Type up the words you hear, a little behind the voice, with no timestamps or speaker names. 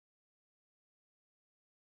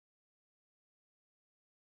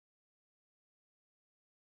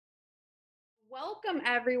Welcome,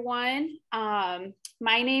 everyone. My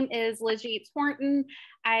name is Liz Yates Horton.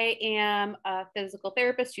 I am a physical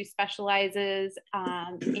therapist who specializes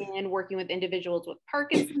in working with individuals with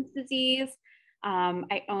Parkinson's disease.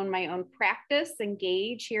 I own my own practice,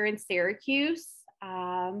 Engage, here in Syracuse.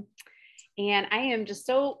 And I am just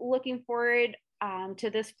so looking forward to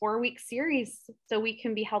this 4-week series so we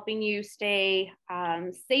can be helping you stay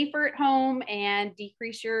safer at home and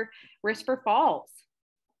decrease your risk for falls.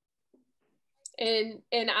 And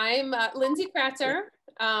I'm Lindsay Kratzer,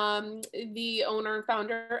 the owner and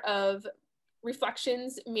founder of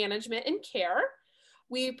Reflections Management and Care.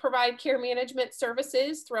 We provide care management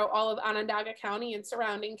services throughout all of Onondaga County and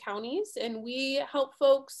surrounding counties, and we help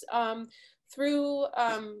folks through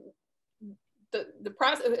the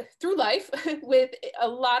process, through life with a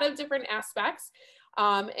lot of different aspects.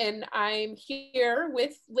 And I'm here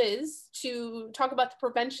with Liz to talk about the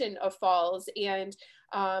prevention of falls and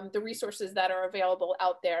the resources that are available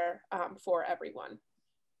out there for everyone.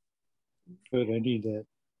 Good, I need that.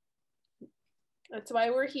 That's why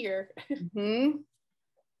we're here. Mm-hmm.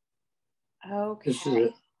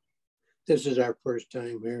 Okay. This is our first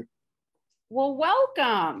time here. Well,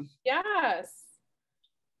 welcome. Yes.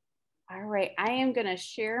 All right, I am going to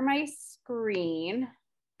share my screen.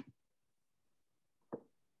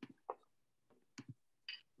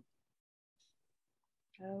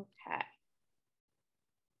 Okay.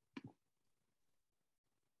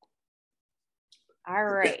 All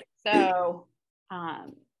right, so,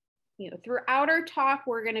 throughout our talk,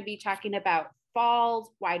 we're going to be talking about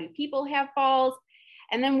falls, why do people have falls,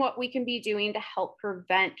 and then what we can be doing to help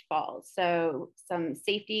prevent falls. So some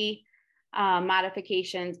safety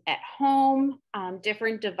modifications at home,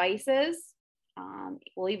 different devices.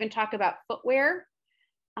 We'll even talk about footwear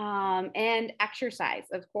and exercise,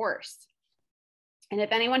 of course. And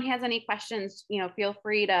if anyone has any questions, feel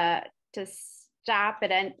free to stop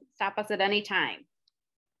us at any time.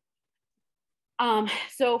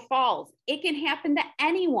 So falls, it can happen to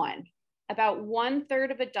anyone. About 1/3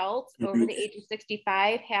 of adults over the age of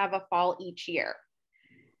 65 have a fall each year.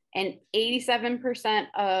 And 87%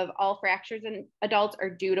 of all fractures in adults are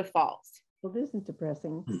due to falls. Well, this is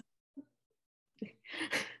depressing.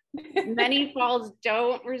 Many falls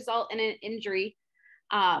don't result in an injury,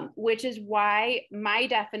 which is why my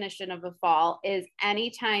definition of a fall is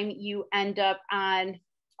anytime you end up on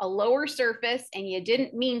a lower surface and you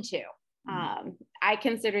didn't mean to. I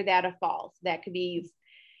consider that a fall. That could be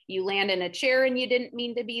you land in a chair and you didn't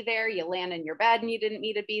mean to be there. You land in your bed and you didn't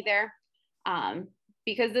mean to be there.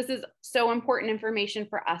 Because this is so important information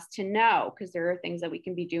for us to know, because there are things that we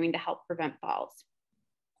can be doing to help prevent falls.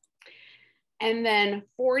 And then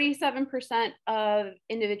 47% of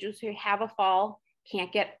individuals who have a fall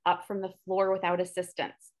can't get up from the floor without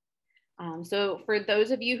assistance. So for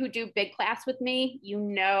those of you who do big class with me,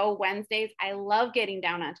 Wednesdays, I love getting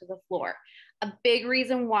down onto the floor. A big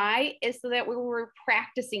reason why is so that we were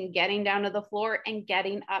practicing getting down to the floor and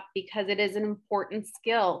getting up, because it is an important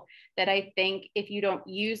skill that I think if you don't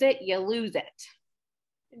use it, you lose it.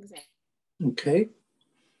 Exactly. Okay.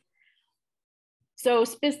 So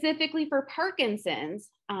specifically for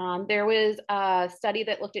Parkinson's, there was a study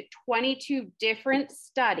that looked at 22 different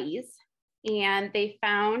studies, and they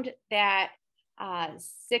found that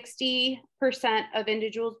 60% of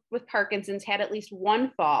individuals with Parkinson's had at least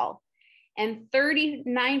one fall, and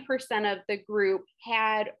 39% of the group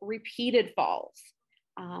had repeated falls.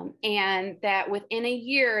 And that within a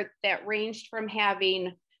year, that ranged from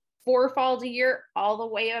having 4 falls a year all the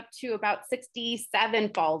way up to about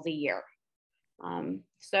 67 falls a year.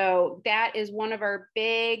 So that is one of our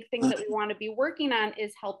big things that we want to be working on,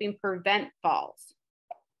 is helping prevent falls.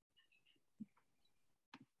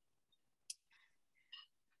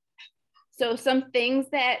 So some things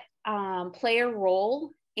that play a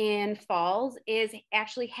role in falls is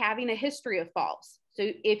actually having a history of falls.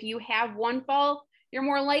 So if you have one fall, you're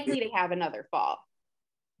more likely to have another fall.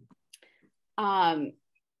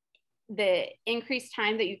 The increased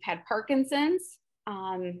time that you've had Parkinson's,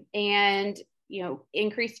 and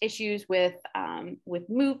increased issues with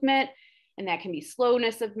movement, and that can be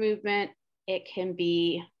slowness of movement. It can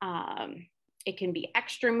be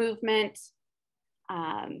extra movement.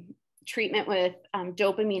 Treatment with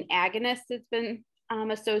dopamine agonists has been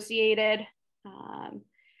associated.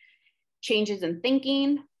 Changes in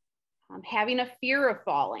thinking, having a fear of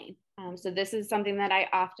falling. So this is something that I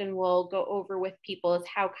often will go over with people, is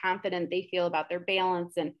how confident they feel about their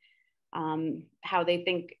balance and how they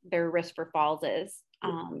think their risk for falls is.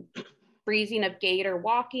 Freezing of gait or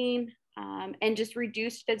walking, and just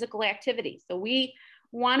reduced physical activity. So we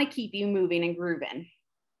want to keep you moving and grooving.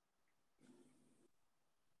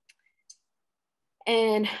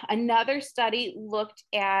 And another study looked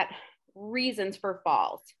at reasons for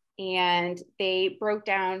falls, and they broke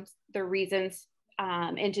down the reasons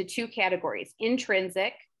into two categories: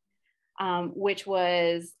 intrinsic, which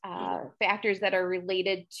was factors that are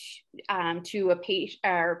related to a patient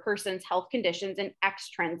or person's health conditions, and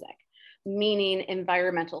extrinsic, meaning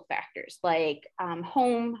environmental factors like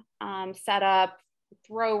home setup,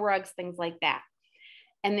 throw rugs, things like that.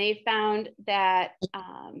 And they found that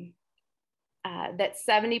that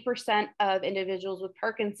 70% of individuals with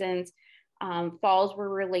Parkinson's falls were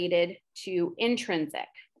related to intrinsic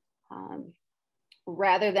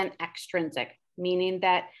rather than extrinsic, meaning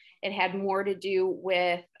that it had more to do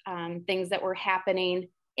with things that were happening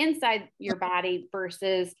inside your body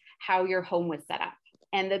versus how your home was set up.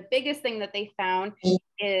 And the biggest thing that they found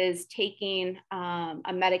is taking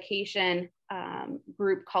a medication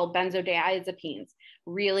group called benzodiazepines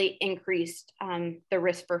really increased the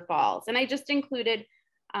risk for falls. And I just included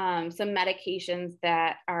some medications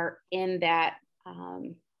that are in that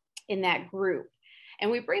group. And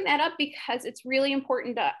we bring that up because it's really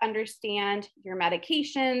important to understand your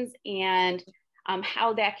medications and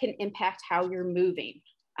how that can impact how you're moving.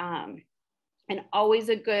 And always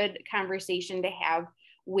a good conversation to have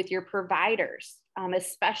with your providers,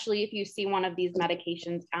 especially if you see one of these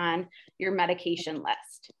medications on your medication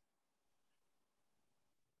list.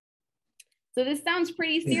 So this sounds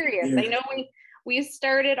pretty serious. I know we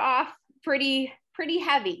started off pretty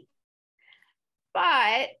heavy,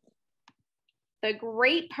 but the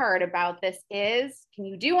great part about this is, can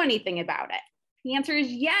you do anything about it? The answer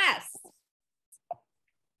is yes.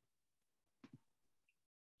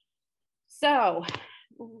 So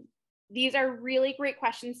these are really great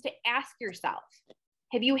questions to ask yourself.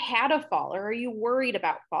 Have you had a fall, or are you worried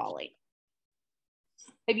about falling?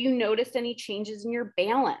 Have you noticed any changes in your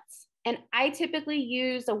balance? And I typically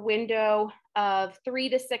use a window of 3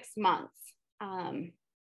 to 6 months,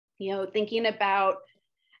 thinking about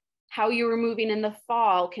how you were moving in the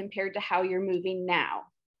fall compared to how you're moving now.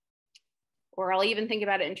 Or I'll even think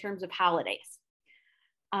about it in terms of holidays.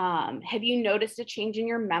 Have you noticed a change in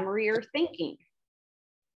your memory or thinking?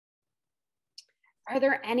 Are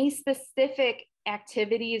there any specific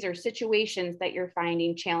activities or situations that you're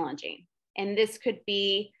finding challenging? And this could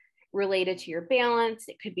be related to your balance.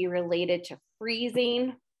 It could be related to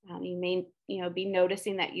freezing. You may be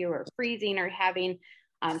noticing that you are freezing or having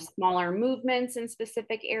smaller movements in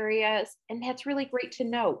specific areas. And that's really great to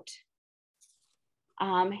note.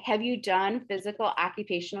 Have you done physical,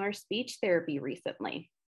 occupational, or speech therapy recently?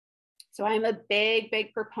 So I'm a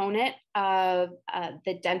big proponent of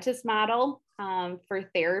the dentist model for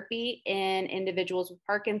therapy in individuals with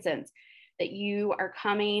Parkinson's, that you are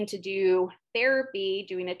coming to do therapy,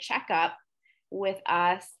 doing a checkup with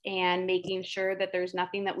us and making sure that there's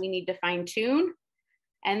nothing that we need to fine tune.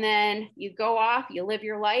 And then you go off, you live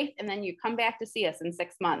your life, and then you come back to see us in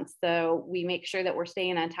 6 months. So we make sure that we're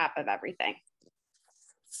staying on top of everything.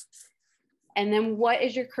 And then what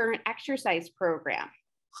is your current exercise program?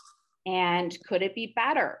 And could it be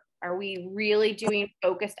better? Are we really doing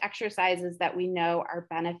focused exercises that we know are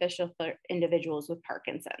beneficial for individuals with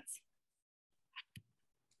Parkinson's?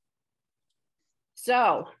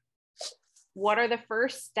 So what are the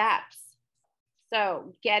first steps?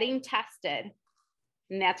 So getting tested,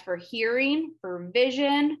 and that's for hearing, for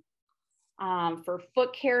vision, for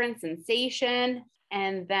foot care and sensation,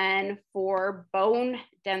 and then for bone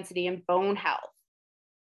density and bone health.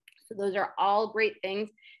 So those are all great things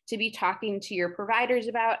to be talking to your providers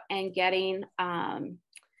about and getting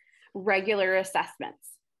regular assessments.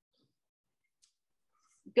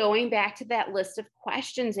 Going back to that list of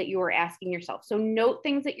questions that you were asking yourself. So note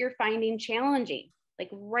things that you're finding challenging, like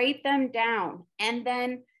write them down, and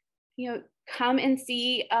then, come and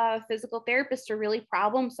see a physical therapist to really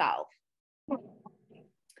problem solve.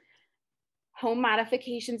 Home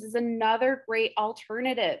modifications is another great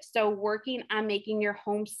alternative. So working on making your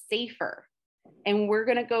home safer. And we're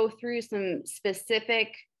going to go through some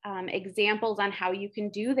specific examples on how you can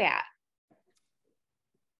do that.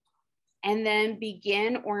 And then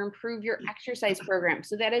begin or improve your exercise program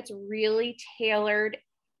so that it's really tailored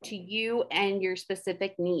to you and your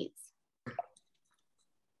specific needs.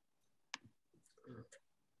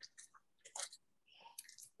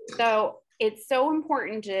 So it's so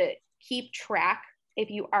important to keep track, if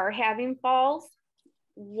you are having falls,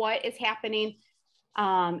 what is happening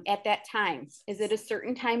at that time. Is it a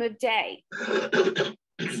certain time of day?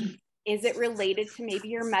 Is it related to maybe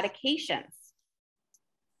your medications?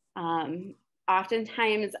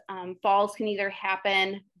 Oftentimes falls can either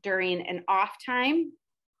happen during an off time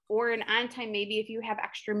or an on time, maybe if you have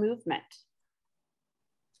extra movement.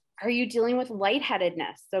 Are you dealing with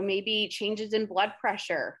lightheadedness? So maybe changes in blood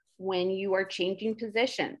pressure when you are changing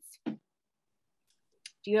positions. Do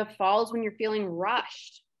you have falls when you're feeling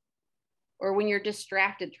rushed or when you're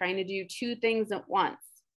distracted trying to do two things at once?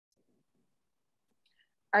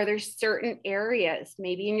 Are there certain areas,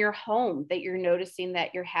 maybe in your home, that you're noticing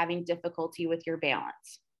that you're having difficulty with your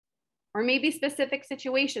balance? Or maybe specific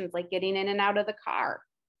situations like getting in and out of the car.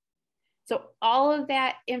 So all of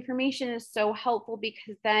that information is so helpful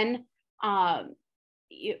because then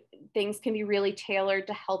things can be really tailored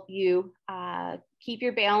to help you keep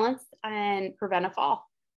your balance and prevent a fall.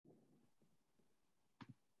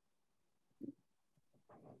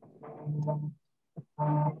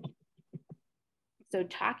 So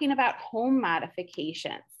talking about home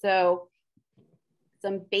modification. So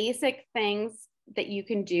some basic things that you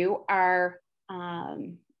can do are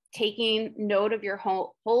taking note of your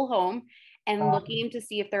whole home and looking to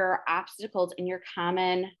see if there are obstacles in your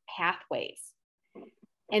common pathways.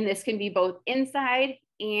 And this can be both inside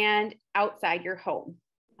and outside your home.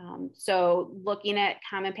 So looking at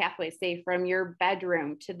common pathways, say from your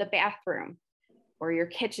bedroom to the bathroom or your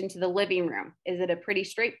kitchen to the living room. Is it a pretty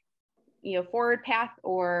straight, forward path,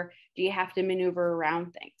 or do you have to maneuver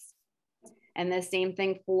around things? And the same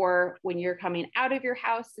thing for when you're coming out of your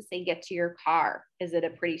house to say get to your car. Is it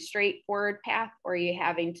a pretty straightforward path, or are you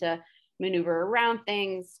having to maneuver around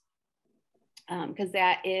things? Because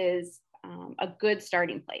that is a good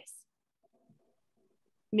starting place.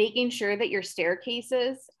 Making sure that your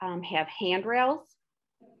staircases have handrails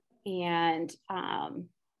and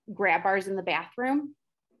grab bars in the bathroom.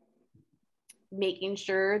 Making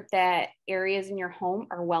sure that areas in your home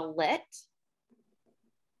are well lit.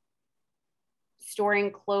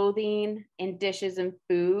 Storing clothing and dishes and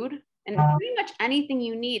food and pretty much anything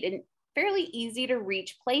you need in fairly easy to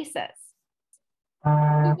reach places.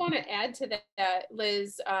 I want to add to that,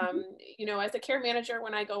 Liz, as a care manager,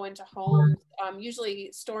 when I go into homes,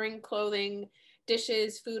 usually storing clothing,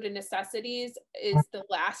 dishes, food, and necessities is the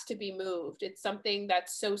last to be moved. It's something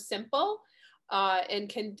that's so simple and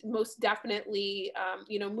can most definitely,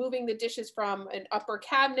 moving the dishes from an upper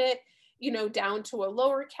cabinet, down to a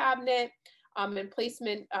lower cabinet, and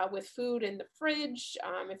placement with food in the fridge,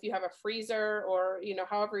 if you have a freezer or,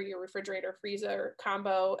 however your refrigerator freezer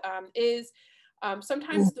combo is.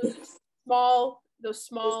 Sometimes those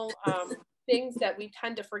small things that we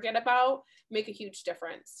tend to forget about make a huge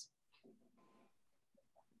difference.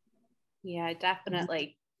 Yeah,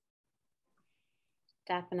 definitely.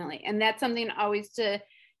 Definitely. And that's something always to,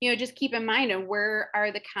 just keep in mind, and where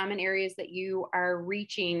are the common areas that you are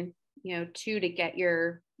reaching, to get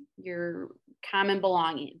your common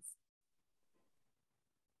belongings.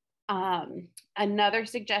 Another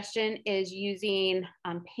suggestion is using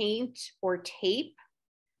paint or tape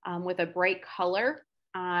with a bright color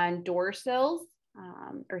on door sills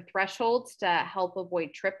or thresholds to help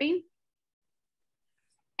avoid tripping.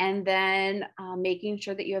 And then making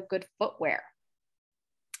sure that you have good footwear.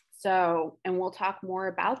 So, and we'll talk more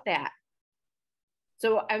about that.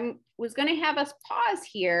 So I was going to have us pause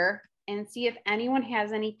here and see if anyone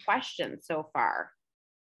has any questions so far.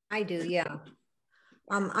 I do, yeah.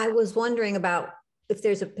 I was wondering about if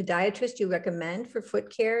there's a podiatrist you recommend for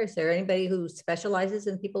foot care. Is there anybody who specializes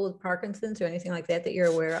in people with Parkinson's or anything like that that you're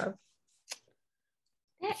aware of?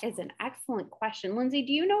 That is an excellent question. Lindsay,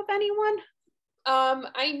 do you know of anyone?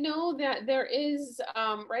 I know that there is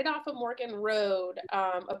right off of Morgan Road,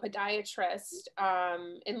 a podiatrist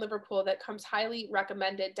in Liverpool that comes highly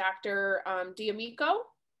recommended, Dr. D'Amico.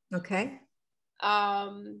 Okay.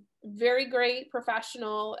 Very great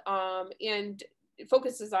professional and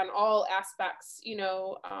focuses on all aspects,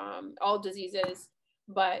 all diseases,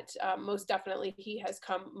 but most definitely he has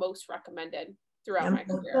come most recommended throughout my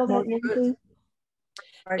career. That name, please.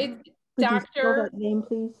 It's Dr. Dr. That name,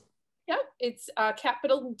 please. Yep, it's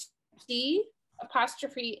capital D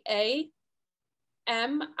apostrophe A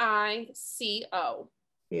M-I-C-O.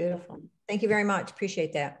 Beautiful. Thank you very much.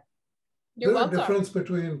 Appreciate that. You're welcome. Is there a difference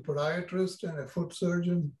between a podiatrist and a foot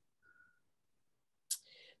surgeon?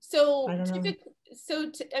 So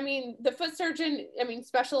typically, the foot surgeon,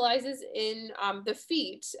 specializes in the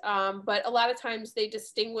feet, but a lot of times they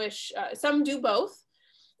distinguish, some do both.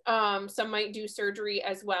 Some might do surgery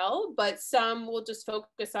as well, but some will just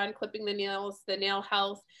focus on clipping the nails, the nail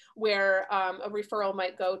health, where a referral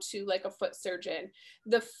might go to like a foot surgeon.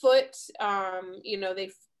 The foot,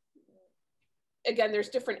 again, there's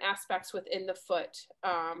different aspects within the foot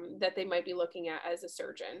that they might be looking at as a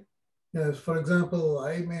surgeon. Yes, for example,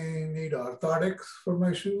 I may need orthotics for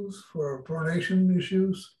my shoes for pronation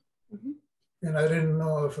issues. Mm-hmm. And I didn't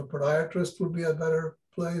know if a podiatrist would be a better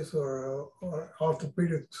place or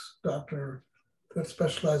orthopedics doctor that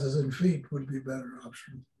specializes in feet would be a better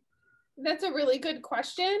option? That's a really good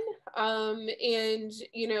question. And,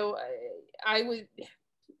 you know, I would,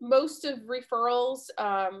 most of referrals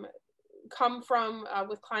come from,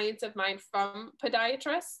 with clients of mine from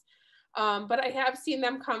podiatrists. But I have seen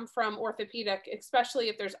them come from orthopedic, especially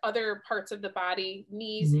if there's other parts of the body,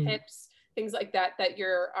 knees, hips, things like that, that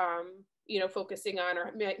you're, you know, focusing on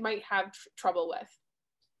or might have trouble with.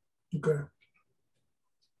 Okay.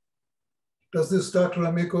 Does this Dr.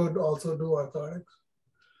 Amico also do orthotics?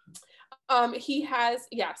 He has,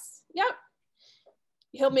 yes, yep.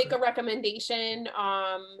 He'll make a recommendation,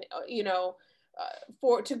 you know,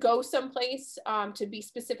 to go someplace to be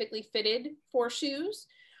specifically fitted for shoes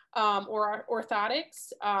or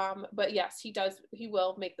orthotics. But yes, he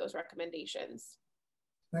will make those recommendations.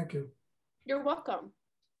 Thank you. You're welcome.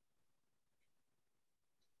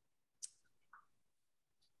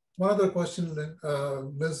 One other question,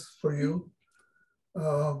 Liz, for you.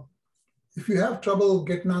 If you have trouble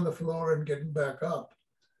getting on the floor and getting back up,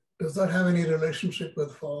 does that have any relationship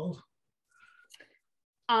with falls?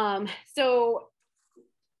 So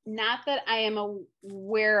not that I am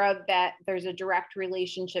aware of that there's a direct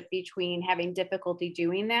relationship between having difficulty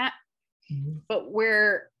doing that, but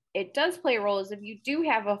where it does play a role is if you do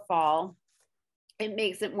have a fall, it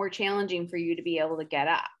makes it more challenging for you to be able to get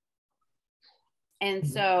up. And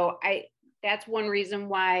so that's one reason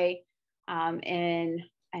why in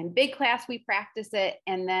big class, we practice it.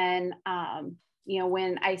 And then, you know,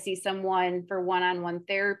 when I see someone for one-on-one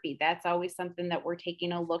therapy, that's always something that we're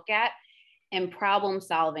taking a look at and problem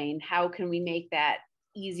solving. How can we make that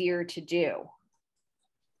easier to do?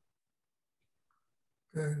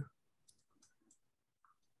 Okay.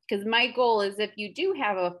 Because my goal is if you do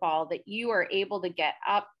have a fall, that you are able to get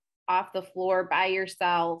up off the floor by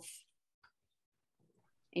yourself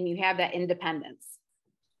and you have that independence.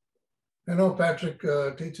 I know Patrick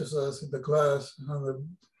teaches us in the class on the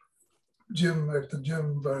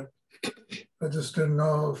gym, but I just didn't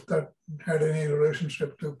know if that had any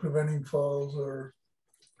relationship to preventing falls or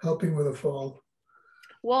helping with a fall.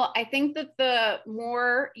 Well, I think that the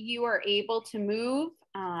more you are able to move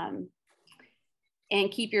and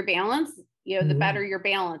keep your balance, you know, the better your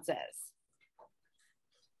balance is.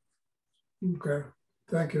 Okay,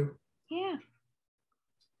 thank you. Yeah.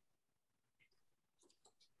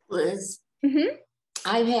 Liz,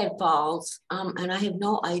 I've had falls and I have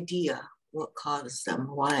no idea what caused them,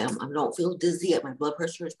 why I don't feel dizzy, my blood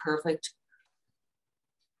pressure is perfect.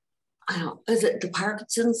 I don't, is it the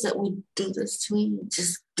Parkinson's that would do this to me?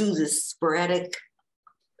 Just do this sporadic,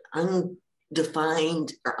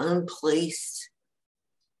 undefined or unplaced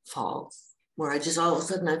falls where I just all of a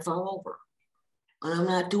sudden I fall over and I'm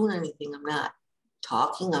not doing anything. I'm not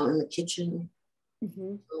talking, I'm in the kitchen.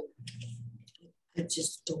 I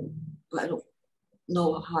just I don't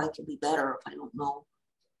know how I can be better if I don't know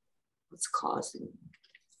what's causing.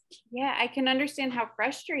 Yeah, I can understand how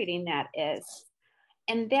frustrating that is.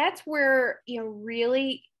 And that's where, you know,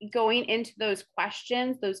 really going into those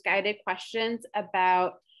questions, those guided questions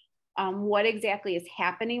about what exactly is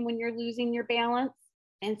happening when you're losing your balance.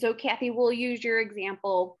 And so, Kathy, we'll use your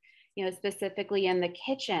example, you know, specifically in the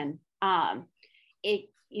kitchen. You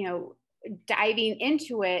know, diving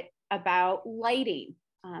into it about lighting.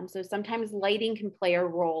 So sometimes lighting can play a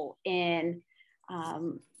role in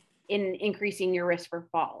increasing your risk for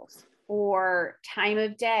falls, or time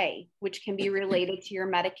of day, which can be related to your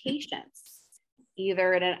medications,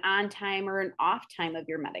 either at an on time or an off time of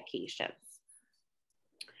your medications.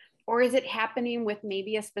 Or is it happening with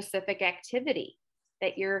maybe a specific activity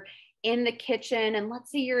that you're in the kitchen and let's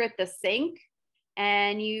say you're at the sink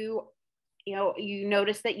and you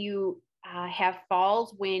notice that you have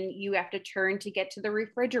falls when you have to turn to get to the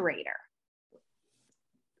refrigerator.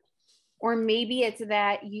 Or maybe it's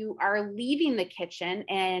that you are leaving the kitchen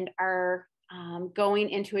and are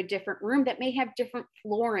going into a different room that may have different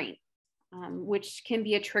flooring, which can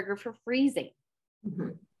be a trigger for freezing.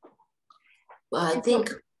 Well, I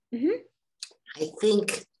think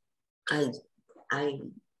I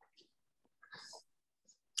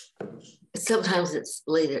sometimes it's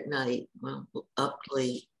late at night, well, up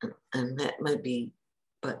late, and that might be,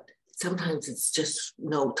 but sometimes it's just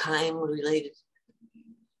no time related.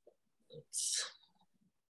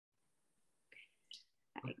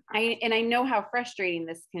 I know how frustrating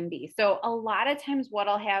this can be. So a lot of times what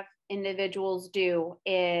I'll have individuals do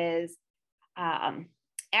is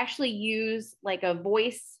actually use like a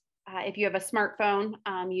voice, if you have a smartphone,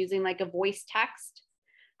 using like a voice text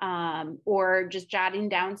or just jotting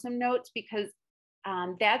down some notes, because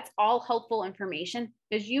that's all helpful information,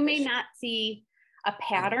 because you may not see a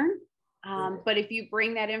pattern. But if you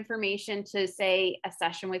bring that information to, say, a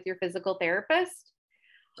session with your physical therapist,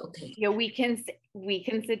 Okay. you know, we can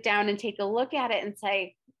sit down and take a look at it and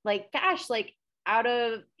say, like, gosh, like, out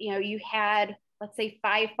of, you know, you had, let's say,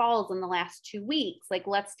 5 falls in the last 2 weeks, like,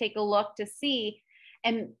 let's take a look to see,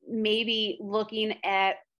 and maybe looking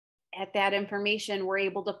at that information, we're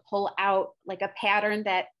able to pull out like a pattern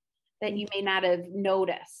that you may not have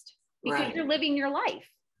noticed because Right. you're living your life.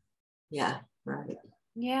 Yeah, right.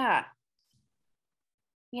 Yeah.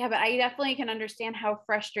 Yeah, but I definitely can understand how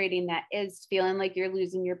frustrating that is, feeling like you're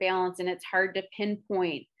losing your balance, and it's hard to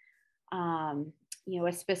pinpoint, you know,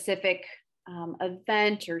 a specific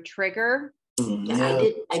event or trigger.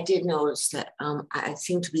 Yeah, I did notice that I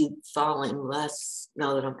seem to be falling less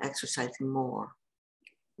now that I'm exercising more.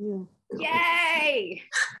 Yay!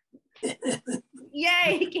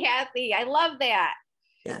 Yay, Kathy! I love that.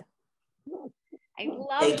 Yeah. I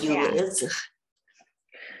love Thank you, that. Liz.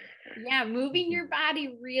 Yeah, moving your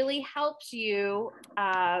body really helps you,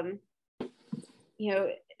 you know,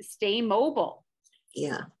 stay mobile.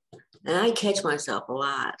 Yeah, and I catch myself a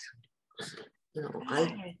lot. You know,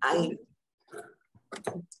 I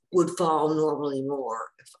would fall normally more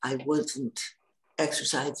if I wasn't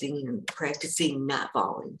exercising and practicing not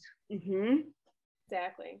falling. Mm-hmm.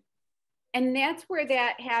 Exactly. And that's where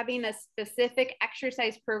that having a specific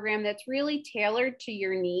exercise program that's really tailored to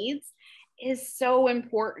your needs is so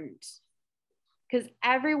important, because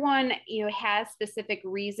everyone, you know, has specific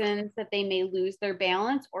reasons that they may lose their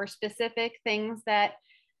balance or specific things that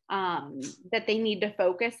that they need to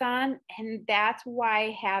focus on. And that's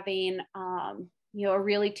why having, you know, a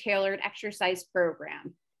really tailored exercise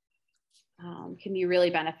program can be really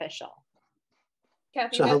beneficial.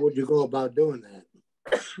 Kathy, So how would you go about doing that?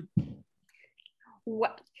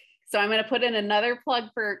 So I'm going to put in another plug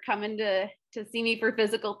for coming to see me for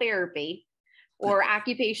physical therapy or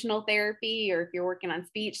occupational therapy, or if you're working on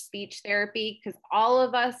speech therapy, because all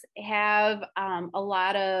of us have a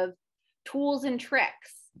lot of tools and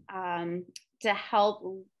tricks to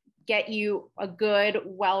help get you a good,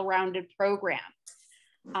 well-rounded program.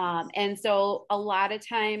 And so a lot of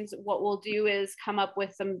times what we'll do is come up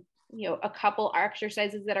with some, you know, a couple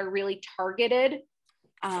exercises that are really targeted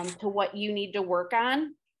to what you need to work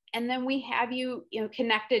on. And then we have you, you know,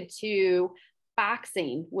 connected to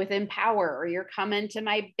boxing with Empower, or you're coming to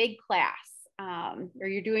my big class, or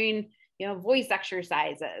you're doing, you know, voice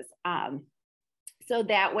exercises. So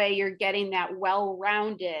that way you're getting that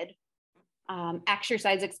well-rounded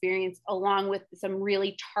exercise experience, along with some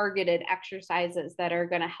really targeted exercises that are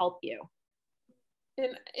going to help you.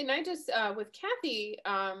 And I just, with Kathy,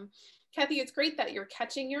 Kathy, it's great that you're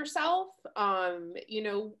catching yourself. You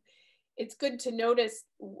know, it's good to notice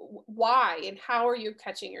why and how are you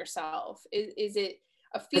catching yourself? Is it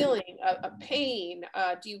a feeling, a pain?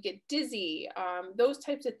 Do you get dizzy? Those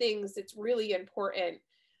types of things, it's really important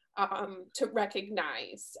to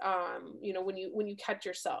recognize, you know, when you catch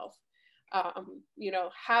yourself. You know,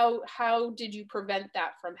 how did you prevent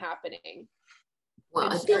that from happening?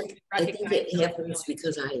 Well, I think it happens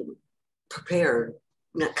because I'm prepared,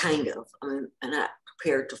 not kind of, I'm not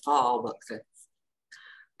prepared to fall,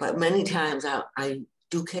 but many times I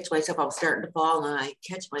do catch myself. I'm starting to fall and I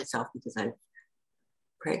catch myself because I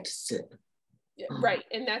practiced it. Right,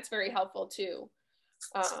 and that's very helpful too.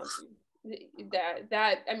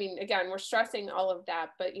 That I mean, again, we're stressing all of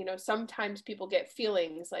that, but you know, sometimes people get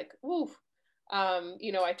feelings like, ooh,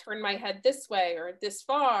 you know, I turn my head this way or this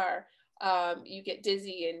far. You get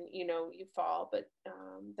dizzy and you know you fall, but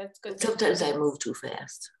that's good. Sometimes I move too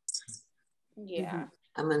fast. Yeah,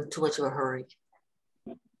 I'm in too much of a hurry.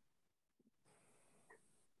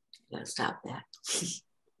 Gotta stop that.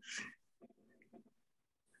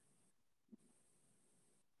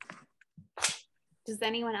 Does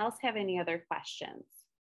anyone else have any other questions?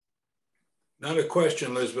 Not a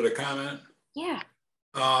question, Liz, but a comment. Yeah.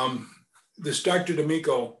 This Dr.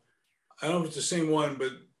 D'Amico, I don't know if it's the same one,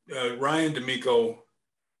 but Ryan D'Amico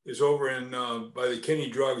is over in by the Kinney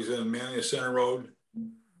Drugs in Manlia Center Road.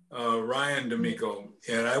 Ryan D'Amico,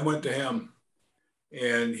 and I went to him,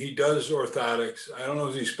 and he does orthotics. I don't know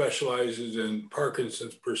if he specializes in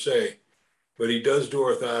Parkinson's per se, but he does do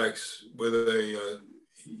orthotics with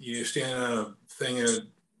you stand on a thing and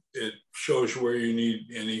it shows you where you need,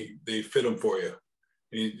 and they fit them for you.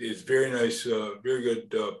 It's very nice, very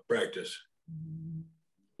good practice.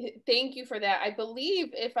 Thank you for that. I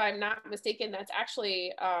believe, if I'm not mistaken, that's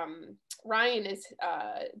actually Ryan is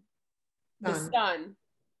the son.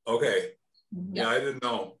 Okay. Yeah, I didn't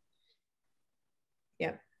know.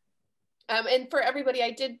 Yeah. And for everybody,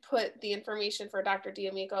 I did put the information for Dr.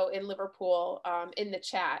 D'Amico in Liverpool in the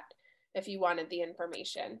chat. if you wanted the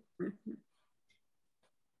information. Mm-hmm.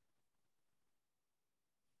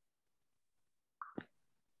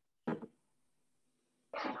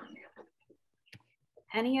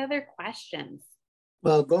 Any other questions?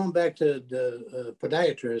 Well, going back to the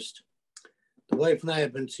podiatrist, the wife and I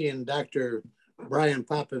have been seeing Dr. Brian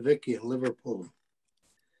Popovicki in Liverpool.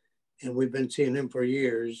 And we've been seeing him for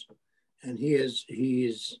years. And he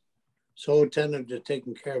is so attentive to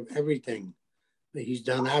taking care of everything. He's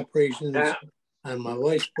done operations on my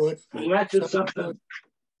wife's foot. Foot.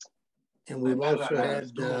 And we've also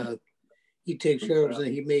had, he takes care of,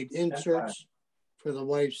 he made inserts for the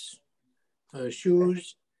wife's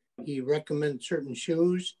shoes. He recommends certain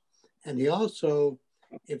shoes. And he also,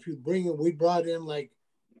 if you bring, we brought in like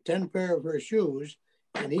 10 pair of her shoes,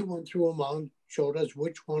 and he went through them all and showed us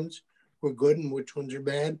which ones were good and which ones are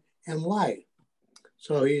bad and why.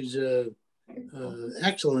 So he's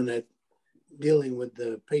excellent at dealing with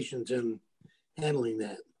the patients and handling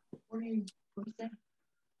that. What is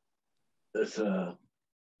that?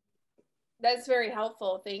 That's very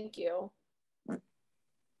helpful. Thank you.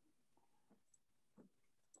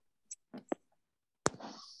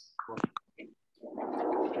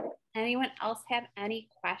 Anyone else have any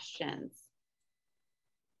questions?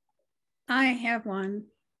 I have one.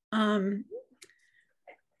 I'm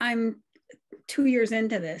 2 years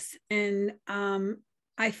into this, and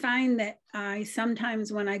I find that I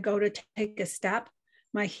sometimes when I go to take a step,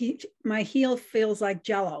 my heel feels like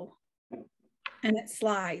Jell-O and it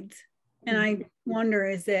slides. And I wonder,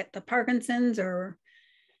 is it the Parkinson's, or,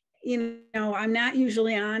 you know, I'm not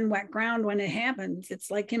usually on wet ground when it happens. It's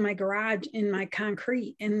like in my garage, in my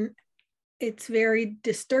concrete, and it's very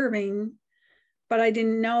disturbing, but I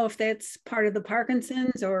didn't know if that's part of the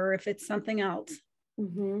Parkinson's or if it's something else.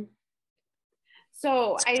 Mm-hmm.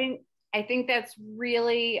 So I think that's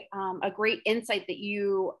really a great insight that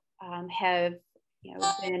you have, you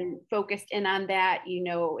know, been focused in on that. You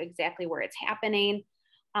know exactly where it's happening.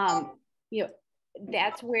 You know,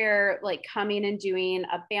 that's where like coming and doing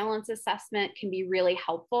a balance assessment can be really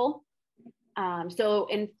helpful. So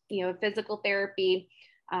in, you know, physical therapy,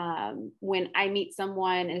 when I meet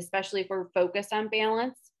someone, and especially if we're focused on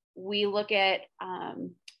balance, we look at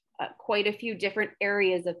quite a few different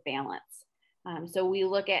areas of balance. So we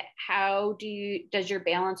look at how does your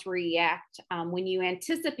balance react when you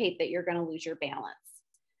anticipate that you're going to lose your balance,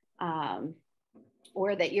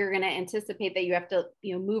 or that you're going to anticipate that you have to,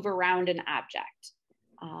 you know, move around an object.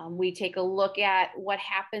 We take a look at what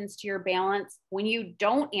happens to your balance when you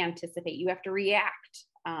don't anticipate. You have to react,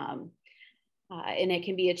 and it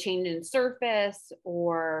can be a change in surface,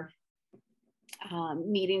 or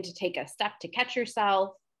needing to take a step to catch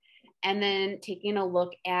yourself. And then taking a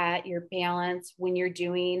look at your balance when you're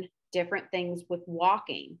doing different things with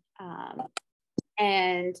walking.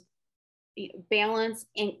 And balance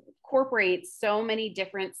incorporates so many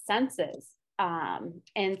different senses.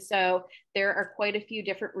 And so there are quite a few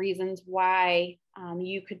different reasons why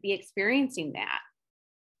you could be experiencing that.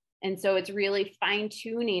 And so it's really fine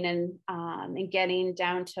tuning and getting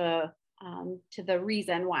down to the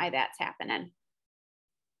reason why that's happening.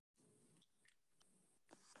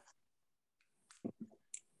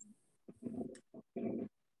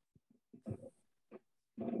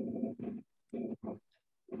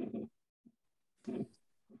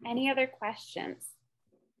 Any other questions?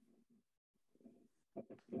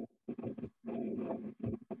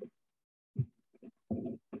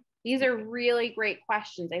 These are really great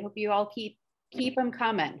questions. I hope you all keep them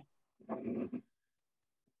coming.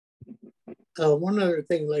 One other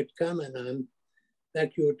thing I'd like to comment on,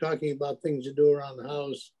 that you were talking about things to do around the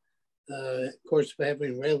house. Of course,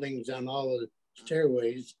 having railings on all the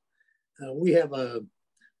stairways. We've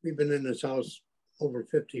been in this house over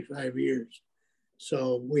 55 years.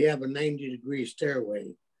 So we have a 90-degree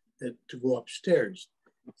stairway to go upstairs.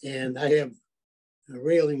 And I have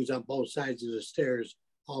railings on both sides of the stairs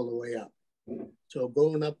all the way up. So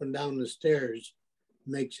going up and down the stairs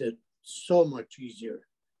makes it so much easier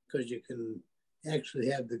because you can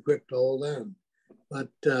actually have the grip to hold on.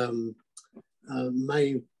 But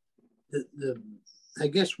I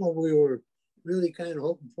guess what we were really kind of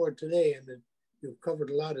hoping for today, and you've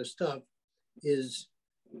covered a lot of stuff, is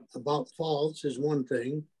about falls is one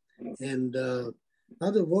thing, and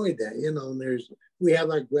how to avoid that. You know, we have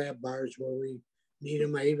our grab bars where we need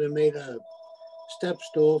them. I even made a step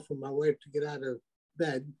stool for my wife to get out of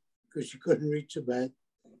bed because she couldn't reach the bed,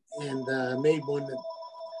 and I made one that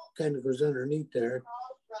kind of goes underneath there.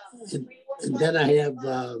 And then I have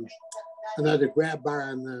another grab bar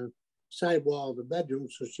on the side wall of the bedroom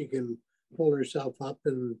so she can pull herself up,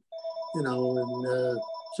 and you know, and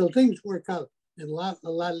so things work out. And a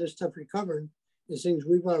lot of this stuff recovering is things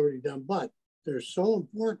we've already done, but they're so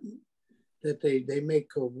important that they make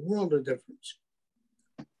a world of difference.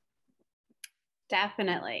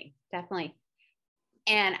 Definitely.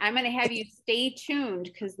 And I'm going to have you stay tuned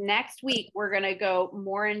because next week we're going to go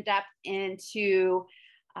more in depth into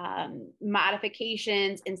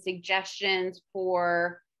modifications and suggestions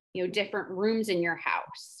for, different rooms in your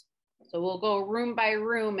house. So we'll go room by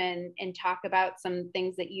room and talk about some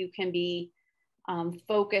things that you can be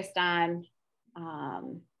focused on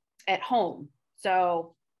at home.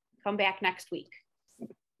 So come back next week.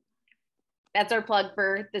 That's our plug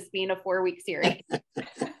for this being a 4-week series.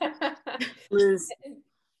 Liz,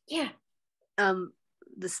 yeah.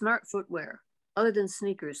 The smart footwear, other than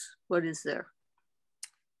sneakers, what is there?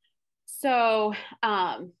 So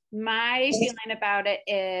my feeling about it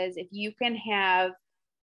is if you can have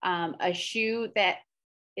a shoe that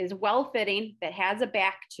is well-fitting, that has a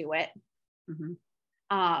back to it,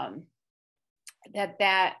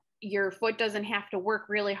 that your foot doesn't have to work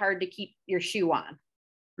really hard to keep your shoe on.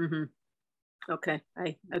 Okay,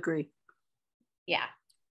 I agree. Yeah.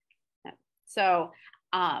 So,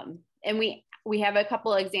 and we have a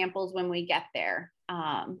couple of examples when we get there.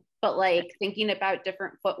 But like thinking about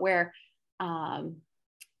different footwear,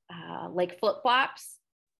 like flip-flops.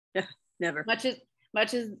 Yeah, never.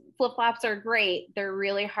 Much as flip-flops are great, they're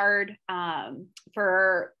really hard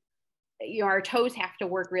for, our toes have to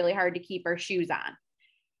work really hard to keep our shoes on.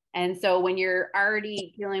 And so when you're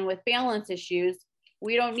already dealing with balance issues,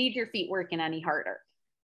 we don't need your feet working any harder.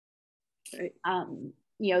 Right.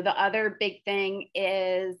 The other big thing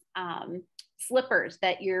is slippers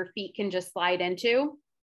that your feet can just slide into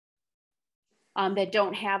that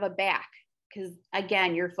don't have a back. Because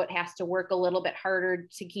again, your foot has to work a little bit harder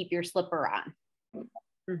to keep your slipper on.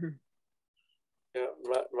 Yeah,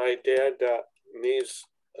 my dad needs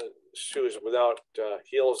shoes without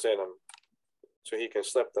heels in them so he can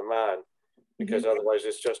slip them on, because otherwise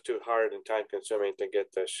it's just too hard and time consuming to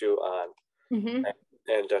get the shoe on.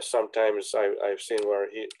 And sometimes I've seen where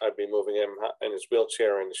I'd be moving him in his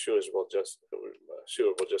wheelchair and the shoe will just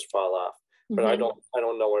fall off. But I don't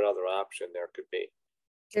know what other option there could be.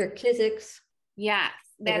 They're Kizik's. Yes,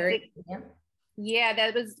 yeah,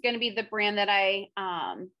 that was going to be the brand that I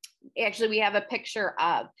actually we have a picture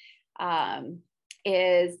of.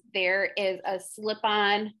 There is a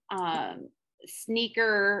slip-on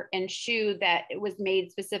sneaker and shoe that was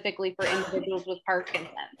made specifically for individuals with Parkinson's.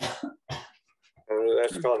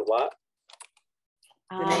 That's called what?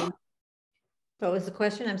 What was the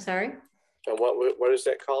question? I'm sorry. And what is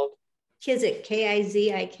that called? Kizik,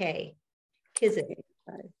 K-I-Z-I-K. Kizik.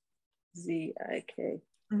 Z-I-K.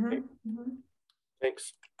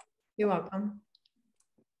 Thanks. You're welcome.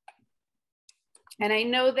 And I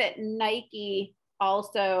know that Nike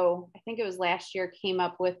also, I think it was last year, came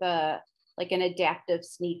up with an adaptive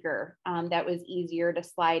sneaker that was easier to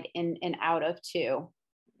slide in and out of too.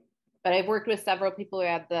 But I've worked with several people who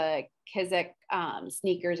have the Kizik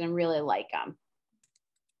sneakers and really like them.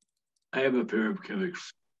 I have a pair of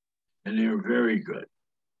Kiziks and they're very good.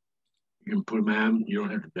 You can put them on, you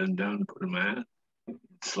don't have to bend down to put them on.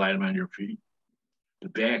 Slide them on your feet. The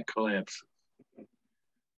back collapses.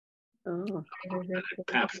 Oh. And it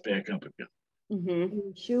pops back up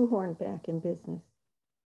again. Shoehorn back in business.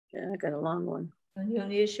 Yeah, I got a long one. You don't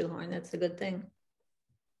need a shoehorn. That's a good thing.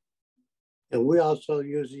 And we also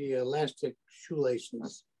use the elastic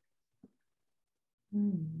shoelaces.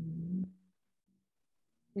 So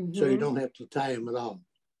you don't have to tie them at all.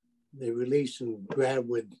 They release and grab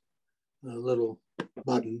with a little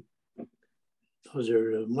button. Those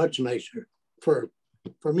are much nicer for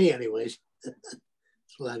me anyways. It's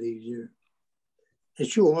a lot easier. A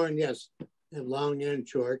shoehorn, yes, have long and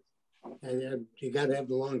short. And you got to have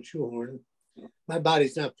the long shoehorn. My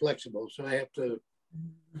body's not flexible, so I have to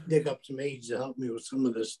dig up some aids to help me with some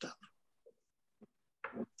of this stuff.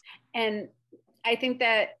 And I think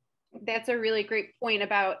that that's a really great point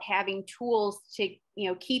about having tools to,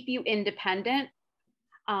 keep you independent.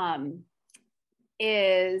 That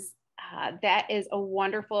is a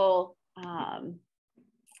wonderful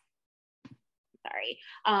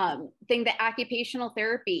thing that occupational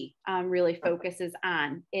therapy really focuses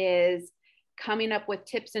on, is coming up with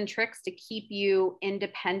tips and tricks to keep you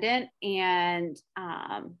independent and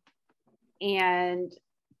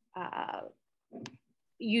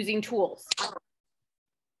using tools.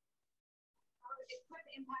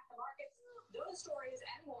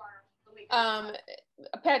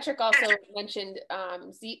 Patrick also mentioned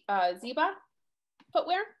Ziba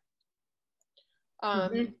footwear.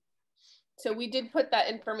 So we did put that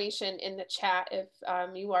information in the chat if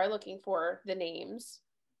you are looking for the names.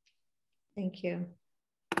 Thank you.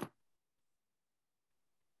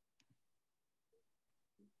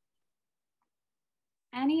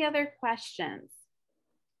 Any other questions?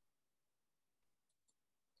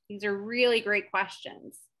 These are really great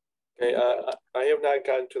questions. Okay, I have not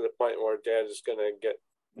gotten to the point where Dad is going to get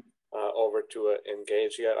over to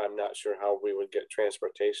Engage yet. I'm not sure how we would get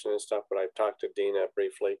transportation and stuff, but I've talked to Dina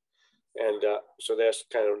briefly, and so that's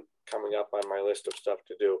kind of coming up on my list of stuff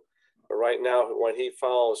to do. But right now, when he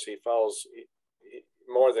falls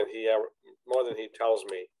more than he tells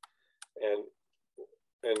me,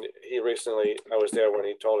 and he recently, I was there when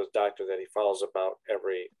he told his doctor that he falls about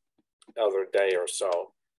every other day or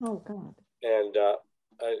so. Oh God. And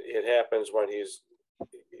it happens when he's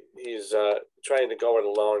trying to go it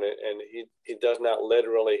alone, and he does not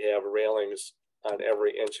literally have railings on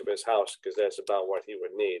every inch of his house, because that's about what he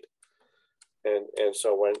would need. And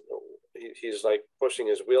so when he's like pushing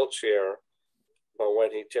his wheelchair, but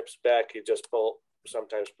when he tips back, he just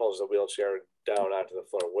sometimes pulls the wheelchair down onto the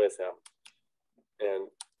floor with him. And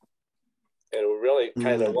really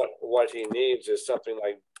kind of what he needs is something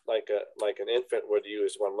like an infant would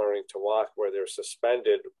use when learning to walk, where they're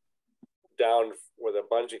suspended down with a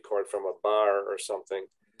bungee cord from a bar or something,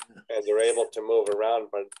 and they're able to move around,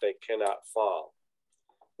 but they cannot fall.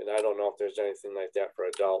 And I don't know if there's anything like that for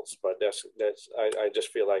adults, but I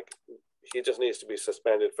just feel like he just needs to be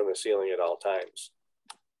suspended from the ceiling at all times.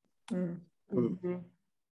 Mm-hmm.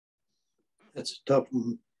 That's a tough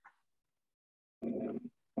one.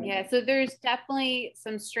 Yeah, so there's definitely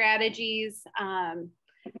some strategies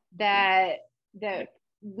that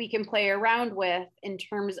we can play around with in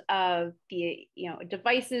terms of the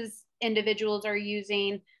devices individuals are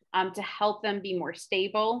using to help them be more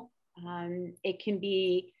stable. It can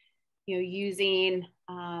be using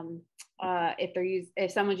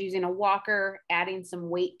if someone's using a walker, adding some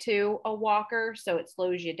weight to a walker so it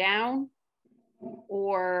slows you down,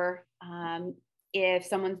 or if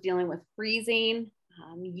someone's dealing with freezing,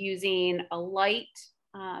 using a light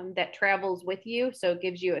that travels with you, so it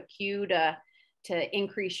gives you a cue to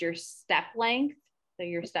increase your step length, so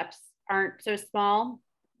your steps aren't so small.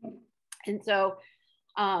 And so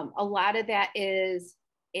a lot of that is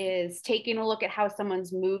taking a look at how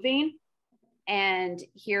someone's moving and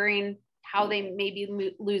hearing how they may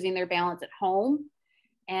be losing their balance at home,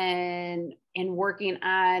 and working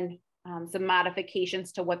on some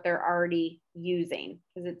modifications to what they're already using.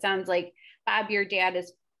 Because it sounds like, Bob, your dad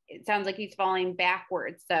it sounds like he's falling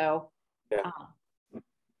backwards. So, yeah.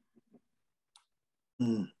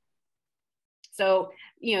 So,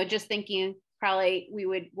 just thinking, probably we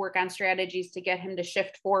would work on strategies to get him to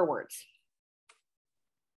shift forwards.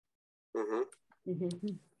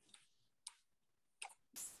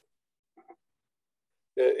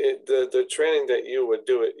 The training that you would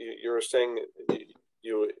do it, you were saying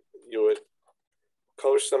you would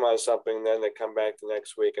coach them on something, then they come back the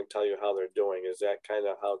next week and tell you how they're doing. Is that kind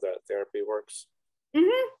of how that therapy works?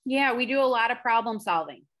 Yeah, we do a lot of problem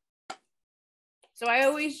solving. So I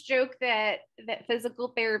always joke that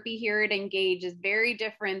physical therapy here at Engage is very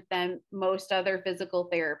different than most other physical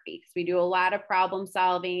therapies. We do a lot of problem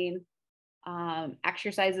solving.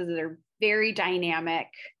 Exercises that are very dynamic.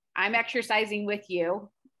 I'm exercising with you.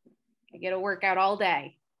 I get a workout all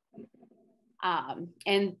day.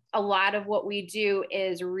 And a lot of what we do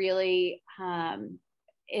is really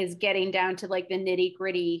is getting down to like the nitty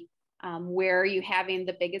gritty. Where are you having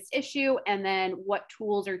the biggest issue? And then what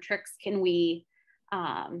tools or tricks can we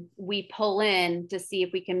pull in to see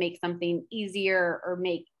if we can make something easier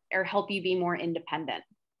or help you be more independent.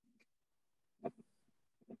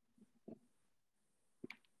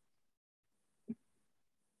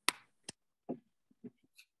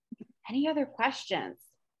 Any other questions?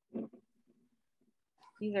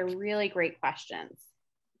 These are really great questions.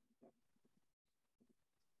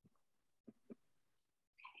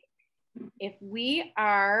 Okay. If we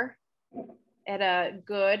are at a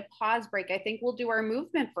good pause break, I think we'll do our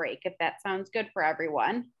movement break if that sounds good for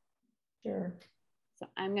everyone. Sure. So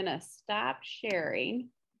I'm going to stop sharing.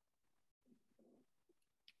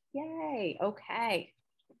 Yay. Okay.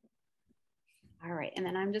 All right. And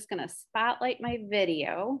then I'm just going to spotlight my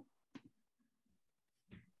video.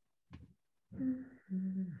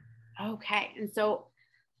 Okay. And so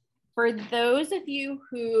for those of you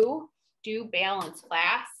who do balance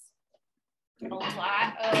class, a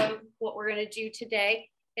lot of what we're going to do today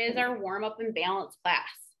is our warm up and balance class.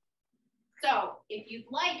 So if you'd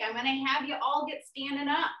like, I'm going to have you all get standing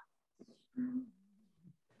up.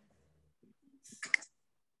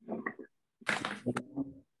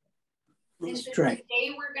 Let's try.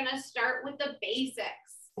 Today we're going to start with the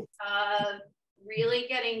basics of really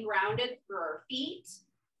getting grounded through our feet,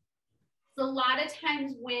 So a lot of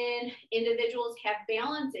times when individuals have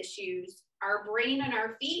balance issues, our brain and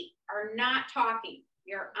our feet are not talking.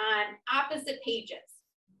 You're on opposite pages.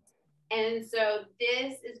 And so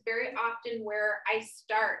this is very often where I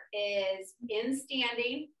start is in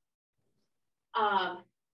standing,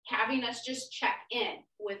 having us just check in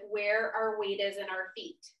with where our weight is in our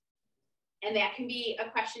feet. And that can be a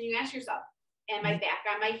question you ask yourself. Am I back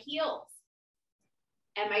on my heels?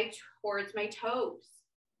 Am I towards my toes?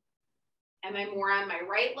 Am I more on my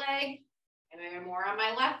right leg? Am I more on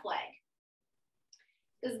my left leg?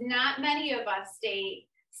 Because not many of us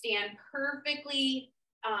stand perfectly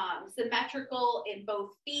symmetrical in both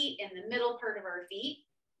feet, in the middle part of our feet.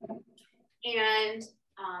 And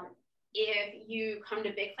if you come to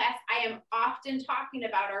big class, I am often talking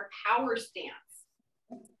about our power stance.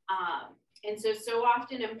 And so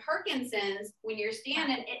often in Parkinson's, when you're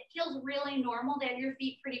standing, it feels really normal to have your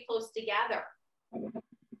feet pretty close together.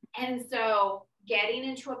 And so getting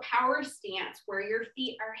into a power stance where your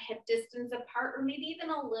feet are hip distance apart or maybe even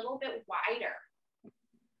a little bit wider.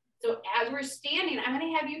 So as we're standing, I'm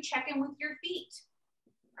going to have you check in with your feet.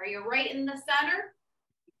 Are you right in the center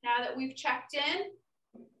now that we've checked in?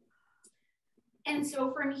 And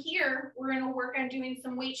so from here, we're going to work on doing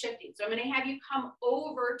some weight shifting. So I'm going to have you come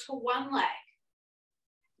over to one leg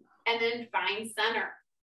and then find center.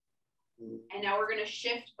 And now we're going to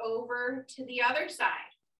shift over to the other side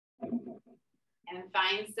and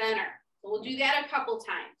find center. So we'll do that a couple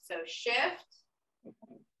times. So shift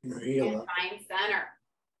and find center.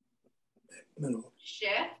 Middle.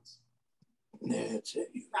 Shift. That's it.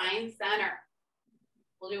 Find center.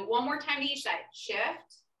 We'll do it one more time to each side.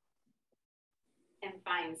 Shift and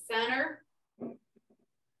find center.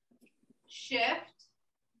 Shift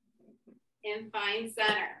and find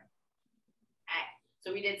center. Okay.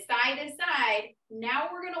 So we did side to side. Now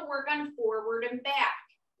we're going to work on forward and back,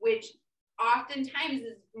 which oftentimes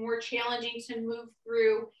is more challenging to move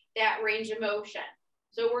through that range of motion.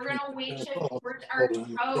 So we're going to weight shift towards our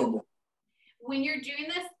toe. When you're doing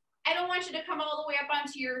this, I don't want you to come all the way up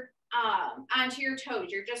onto your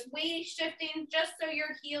toes. You're just weight shifting just so your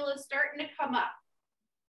heel is starting to come up.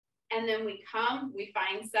 And then we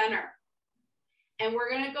find center. And we're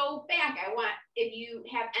going to go back. I want, if you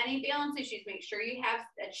have any balance issues, make sure you have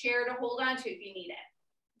a chair to hold on to if you need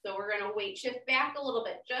it. So we're going to weight shift back a little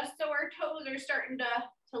bit just so our toes are starting to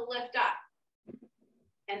lift up.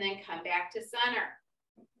 And then come back to center.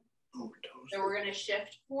 So we're going to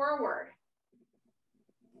shift forward.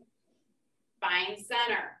 Find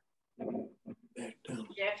center. Back down.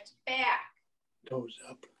 Shift back. Toes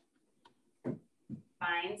up.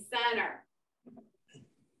 Find center.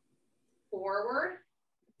 Forward.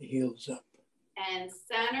 Heels up. And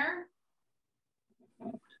center.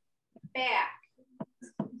 Back.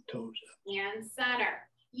 Toes up. And center.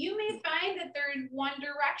 You may find that there's one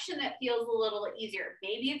direction that feels a little easier.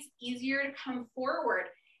 Maybe it's easier to come forward,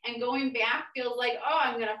 and going back feels like, oh,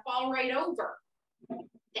 I'm going to fall right over.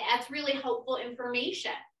 That's really helpful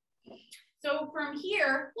information. So from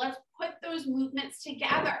here, let's put those movements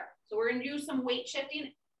together. So we're going to do some weight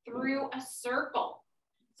shifting through a circle.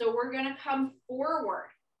 So we're going to come forward.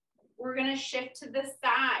 We're going to shift to the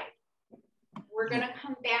side. We're going to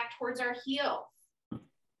come back towards our heels.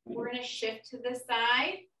 We're going to shift to the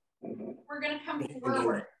side. We're going to come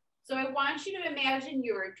forward. So I want you to imagine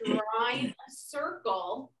you're drawing a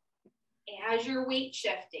circle as you're weight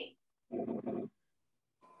shifting.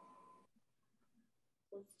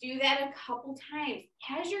 Let's do that a couple times.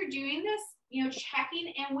 As you're doing this, checking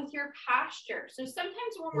in with your posture. So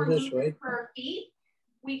sometimes when we're moving for our feet,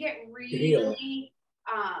 we get really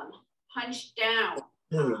hunched down.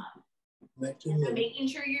 Making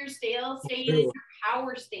sure you're still staying in your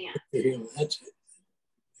power stance. That's it.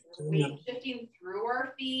 Weight shifting through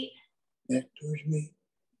our feet. Back towards me.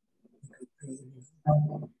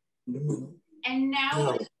 And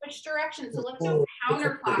now let's switch directions. So let's go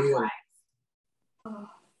counterclockwise.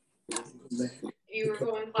 You were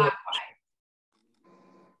going clockwise.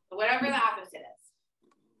 So whatever the opposite is.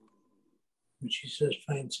 When she says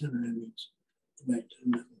find center, that means go back to the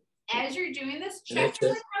middle. As you're doing this, check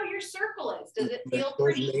how your circle is. Does it feel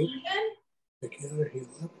pretty even?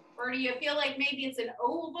 Or do you feel like maybe it's an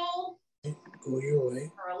oval? Go your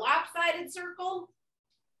way. Or a lopsided circle?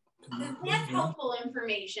 That's helpful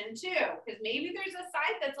information too, because maybe there's a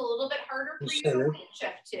side that's a little bit harder for you to weight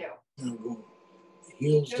shift to. Now go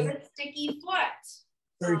heels down. A sticky foot.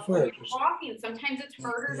 Very far. Walking, sometimes it's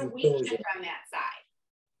harder to weight shift on that side.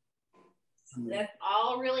 That's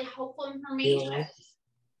all really helpful information.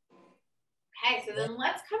 Okay, so then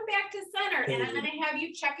let's come back to center, and I'm going to have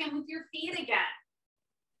you check in with your feet again.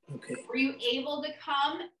 Okay. Were you able to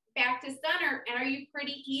come back to center. And are you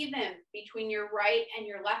pretty even between your right and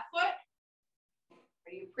your left foot?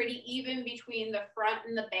 Are you pretty even between the front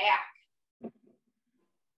and the back?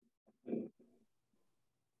 Okay.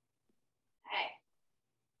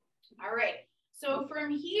 All right. So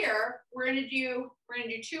from here, we're gonna do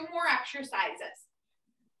 2 more exercises.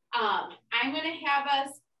 I'm gonna have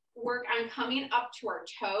us work on coming up to our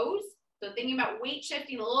toes. So thinking about weight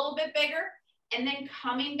shifting a little bit bigger and then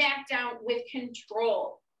coming back down with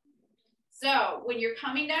control. So when you're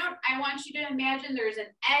coming down, I want you to imagine there's an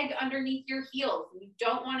egg underneath your heels. You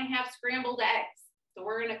don't want to have scrambled eggs. So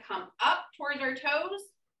we're going to come up towards our toes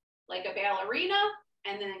like a ballerina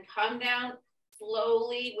and then come down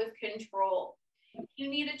slowly with control. If you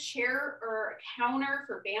need a chair or a counter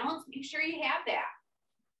for balance, make sure you have that.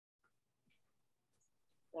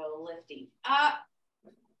 So lifting up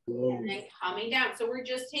and then coming down. So we're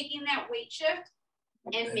just taking that weight shift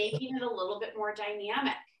and making it a little bit more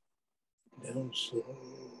dynamic. Down slow.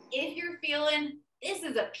 If you're feeling this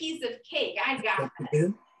is a piece of cake, I got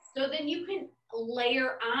this. So then you can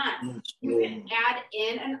layer on. You can add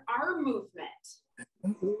in an arm movement.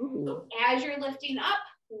 So as you're lifting up,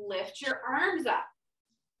 lift your arms up.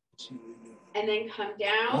 And then come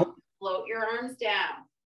down, float your arms down.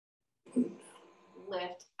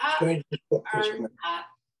 Lift up, arms up.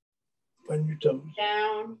 On your toes.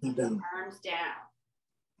 Down, down. Arms down.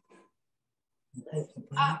 Lift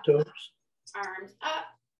On up, your toes. arms up.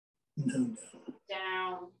 Down,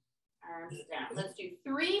 Down, arms down. Let's do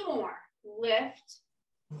 3 more. Lift,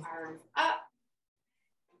 arms up.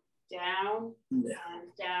 Down,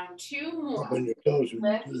 arms down. 2 more. On your toes.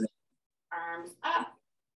 Lift, arms up.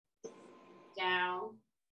 Down,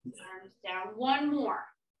 arms down. 1 more.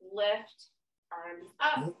 Lift, arms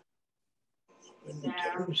up. Down,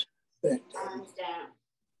 arms down.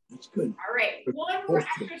 That's good. All right, 1 more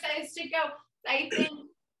exercise to go. I think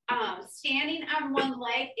standing on one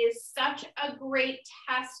leg is such a great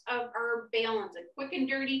test of our balance, a quick and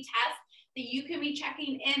dirty test that you can be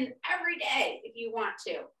checking in every day if you want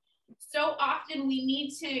to. So often we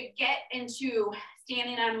need to get into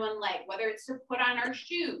standing on one leg, whether it's to put on our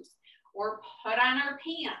shoes or put on our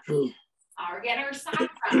pants or get our socks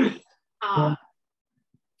on.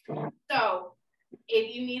 So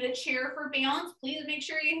if you need a chair for balance, please make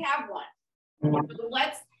sure you have one. So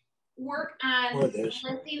let's work on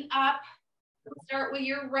lifting up. Start with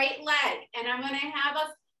your right leg, and I'm going to have us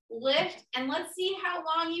lift, and let's see how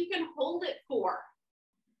long you can hold it for.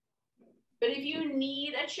 But if you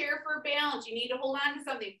need a chair for balance, you need to hold on to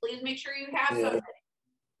something, please make sure you have something.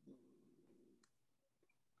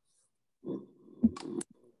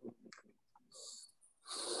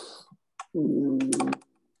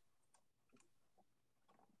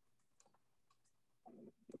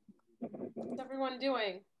 What's everyone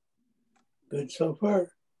doing? Good so far.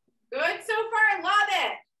 Good so far, love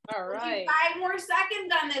it. All right. 5 more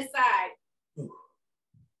seconds on this side.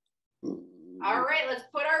 All right, let's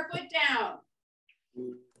put our foot down.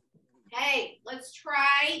 Okay, let's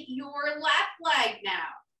try your left leg now.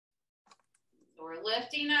 So we're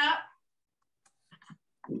lifting up.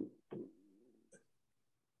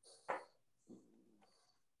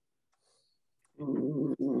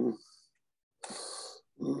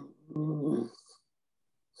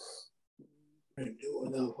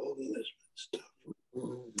 Without holding this stuff.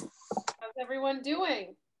 How's everyone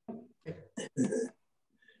doing?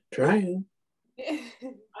 Trying.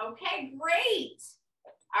 Okay, great.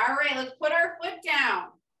 All right, let's put our foot down.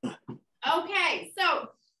 Okay, so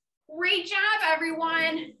great job,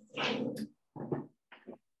 everyone.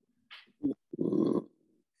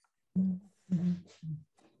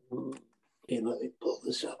 Okay, let me pull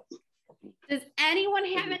this up. Does anyone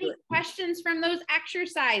have any questions from those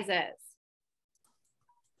exercises?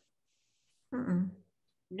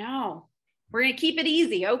 No, we're gonna keep it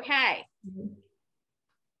easy, okay.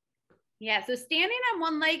 Yeah, so standing on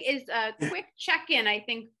one leg is a quick check-in, I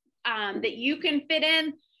think, that you can fit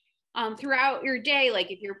in throughout your day.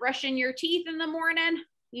 Like if you're brushing your teeth in the morning,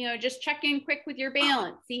 you know, just check in quick with your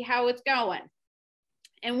balance, see how it's going.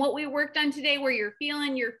 And what we worked on today, where you're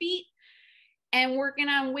feeling your feet and working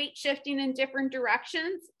on weight shifting in different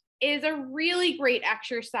directions, is a really great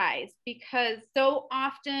exercise, because so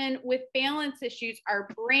often with balance issues, our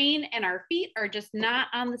brain and our feet are just not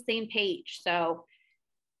on the same page. So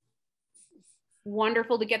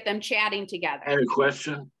wonderful to get them chatting together. I had a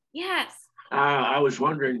question. Yes. I was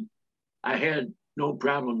wondering, I had no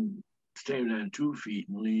problem standing on 2 feet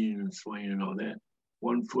and leaning and swaying and all that.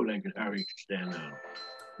 1 foot I could hardly stand on.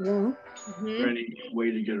 Yeah. Is there any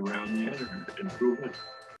way to get around that or improve it?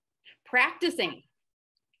 Practicing.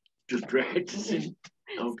 Just practicing.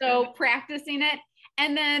 Okay. So practicing it.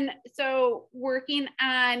 And then, so working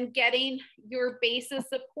on getting your base of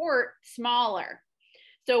support smaller.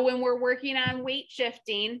 So when we're working on weight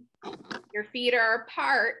shifting, your feet are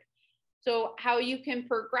apart. So how you can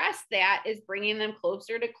progress that is bringing them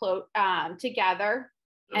closer to together,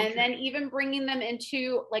 okay. And then even bringing them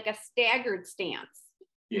into like a staggered stance.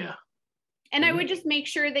 Yeah. And I would just make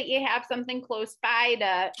sure that you have something close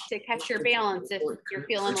by to catch your balance if you're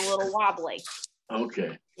feeling a little wobbly.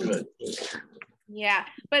 Okay, good. Yeah,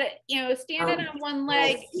 but standing on one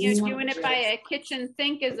leg, doing it by a kitchen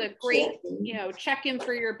sink is a great, check-in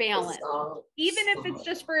for your balance, even if it's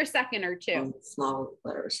just for a second or two. Small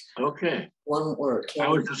letters. Okay. One word. I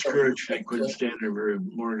was discouraged. I couldn't stand there very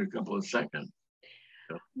more than a couple of seconds.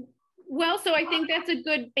 So. Well, so I think that's a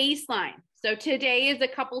good baseline. So today is a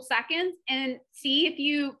couple seconds, and see if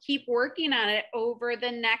you keep working on it over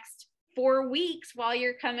the next 4 weeks while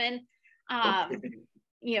you're coming,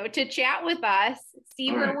 to chat with us, see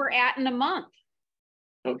all where right. We're at in a month.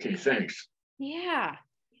 Okay, thanks. Yeah,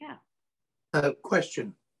 yeah.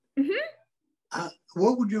 Question. Mm-hmm.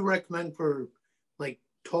 What would you recommend for like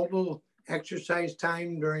total exercise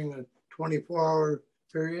time during a 24-hour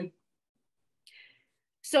period?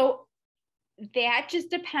 So that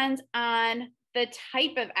just depends on the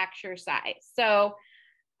type of exercise. So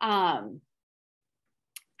I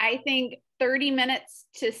think 30 minutes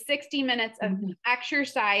to 60 minutes of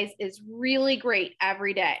exercise is really great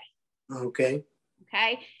every day. Okay.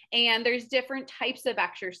 Okay. And there's different types of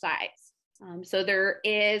exercise. So there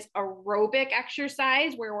is aerobic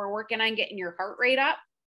exercise where we're working on getting your heart rate up.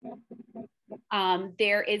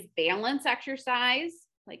 There is balance exercise,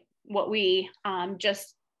 like what we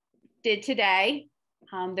just did today.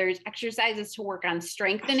 There's exercises to work on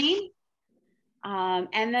strengthening.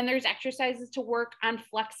 And then there's exercises to work on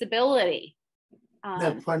flexibility.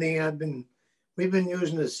 That's funny. We've been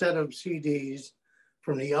using a set of CDs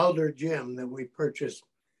from the Elder Gym that we purchased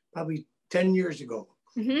probably 10 years ago.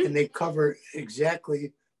 Mm-hmm. And they cover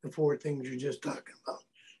exactly the 4 things you're just talking about.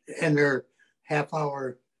 And they're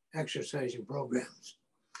half-hour exercising programs.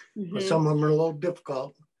 Mm-hmm. But some of them are a little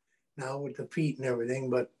difficult now with the feet and everything,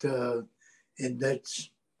 but that's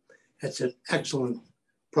an excellent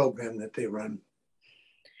program that they run.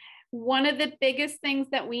 One of the biggest things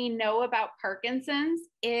that we know about Parkinson's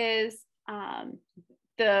is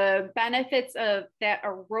the benefits of that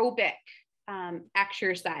aerobic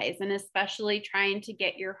exercise, and especially trying to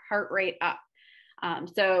get your heart rate up.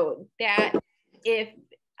 So that if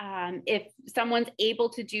someone's able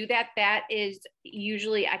to do that, that is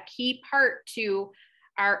usually a key part to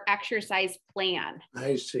our exercise plan.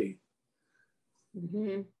 I see.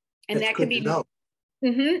 Mm-hmm. And that can be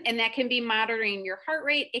and that can be monitoring your heart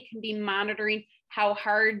rate. It can be monitoring how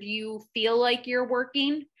hard you feel like you're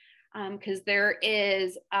working, because there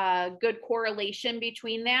is a good correlation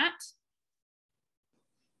between that.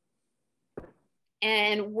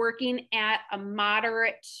 And working at a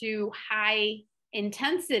moderate to high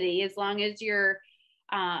intensity, as long as you're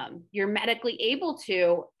medically able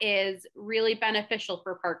to, is really beneficial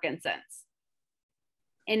for Parkinson's.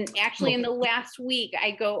 And actually in the last week,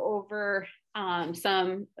 I go over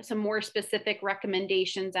some more specific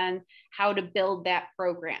recommendations on how to build that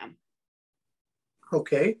program.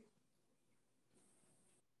 Okay.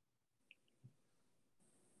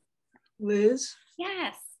 Liz?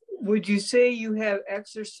 Yes. Would you say you have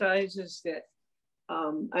exercises that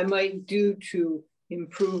I might do to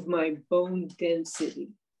improve my bone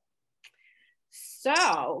density?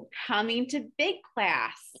 So coming to big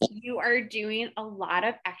class, you are doing a lot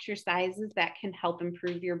of exercises that can help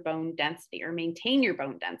improve your bone density or maintain your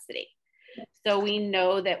bone density. So we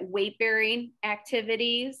know that weight bearing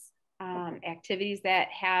activities, activities that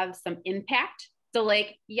have some impact. So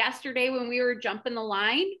like yesterday when we were jumping the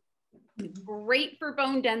line, great for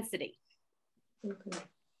bone density. Okay.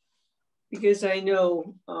 Because I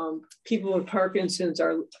know people with Parkinson's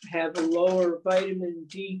have a lower vitamin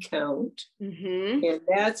D count, and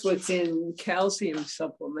that's what's in calcium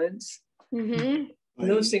supplements. And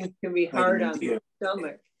those things can be hard on the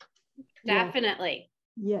stomach. Definitely.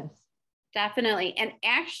 Yes. Definitely. And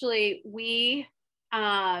actually, we,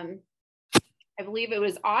 I believe it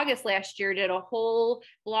was August last year, did a whole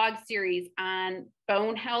blog series on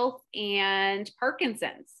bone health and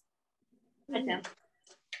Parkinson's.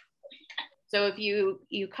 So if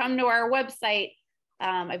you come to our website,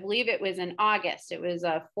 I believe it was in August, it was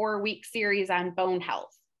a 4-week series on bone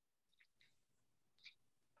health.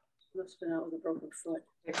 Must have been out with a broken foot.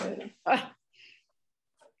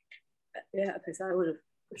 Yeah, because I would have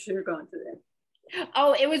for sure gone through that.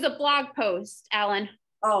 Oh, it was a blog post, Ellen.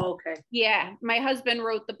 Oh, okay. Yeah, my husband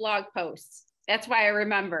wrote the blog posts. That's why I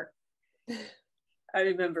remember. I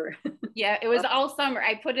remember. Yeah, it was all summer.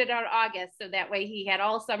 I put it out August, so that way he had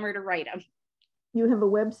all summer to write them. You have a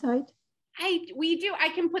website? We do. I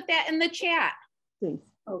can put that in the chat. Please.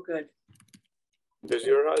 Oh, good. Does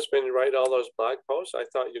your husband write all those blog posts? I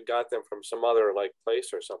thought you got them from some other like place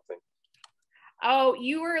or something. Oh,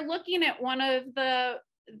 you were looking at one of the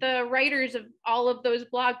writers of all of those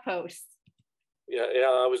blog posts. Yeah,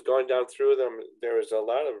 I was going down through them. There was a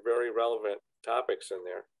lot of very relevant topics in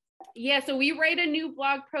there. Yeah, so we write a new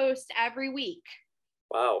blog post every week.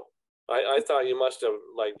 Wow. I thought you must have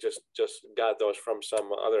like just got those from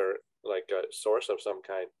some other like source of some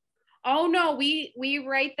kind. Oh no, we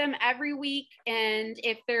write them every week, and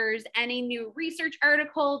if there's any new research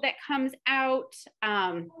article that comes out,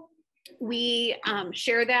 we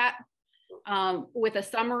share that with a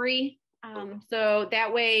summary, so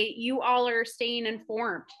that way you all are staying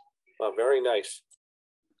informed. Well, very nice.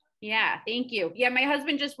 Yeah, thank you. Yeah, my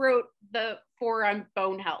husband just wrote the 4 on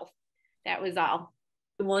bone health. That was all.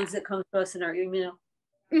 The ones that come to us in our email.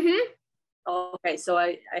 Mm-hmm. Oh, okay, so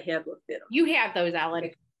I have looked at them. You have those, Ellen.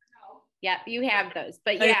 Okay. Yep, you have those.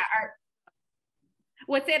 But yeah,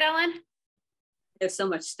 what's it, Ellen? There's so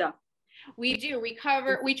much stuff. We do. We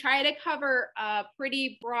try to cover a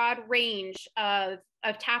pretty broad range of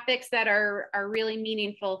topics that are really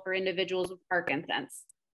meaningful for individuals with Parkinson's.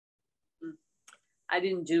 I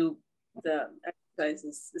didn't do the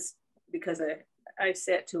exercises because I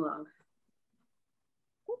sat too long.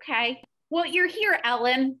 Okay. Well, you're here,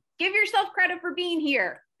 Ellen. Give yourself credit for being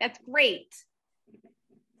here. That's great.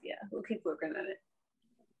 Yeah, we'll keep working on it.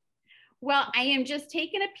 Well, I am just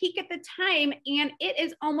taking a peek at the time, and it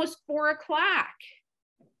is almost 4 o'clock.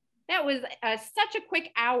 That was such a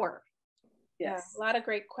quick hour. Yes. Yeah, a lot of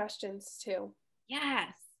great questions too.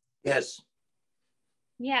 Yes. Yes.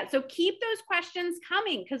 Yeah, so keep those questions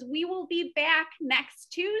coming because we will be back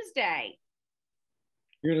next Tuesday.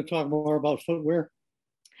 You're going to talk more about footwear?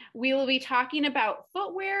 We will be talking about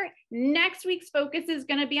footwear. Next week's focus is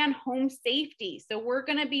going to be on home safety. So we're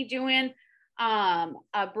going to be doing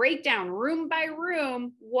a breakdown room by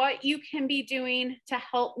room, what you can be doing to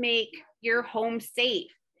help make your home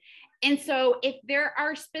safe. And so if there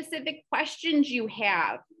are specific questions you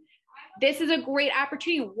have, this is a great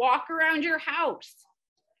opportunity. Walk around your house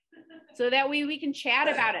so that way we can chat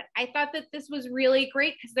about it. I thought that this was really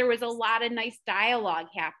great because there was a lot of nice dialogue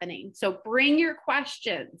happening. So bring your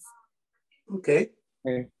questions. Okay.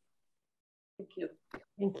 Thank you.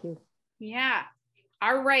 Thank you. Yeah.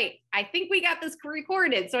 All right. I think we got this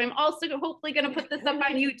recorded. So I'm also hopefully going to put this up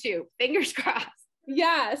on YouTube. Fingers crossed.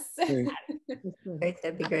 Yes. Great.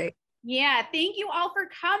 That'd be great. Yeah. Thank you all for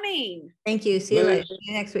coming. Thank you. See you later. See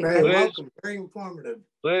you next week. Very welcome. Very informative.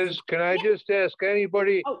 Liz, can I just ask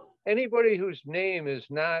anybody whose name is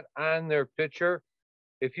not on their picture,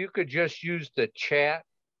 if you could just use the chat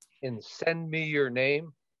and send me your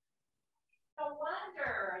name? No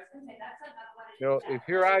wonder. I was going to say, that's not what it is. You know, if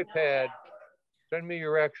your iPad, send me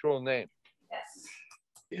your actual name.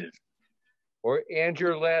 Yes. And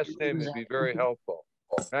your last name would be very helpful.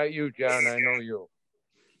 Not you, John. I know you.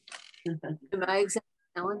 Am I exactly,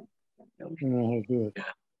 Ellen? I don't know how to do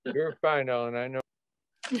it. You're fine, Ellen. I know.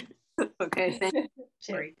 Okay, thank you.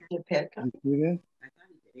 Sorry. You see that?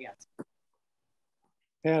 Yes.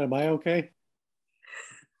 Pat, am I okay?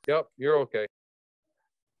 Yep, you're okay.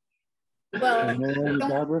 Well, Barbara? Yeah,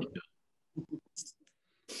 I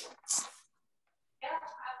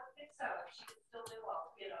would think so. She could still do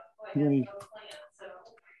well, you know, go ahead and go plan. So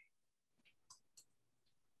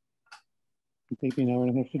I'm thinking I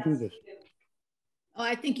would have to do this. Oh,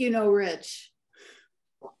 I think you know Rich.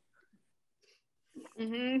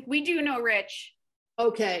 We do know Rich.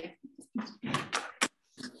 Okay.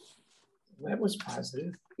 That was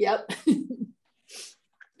positive. Yep.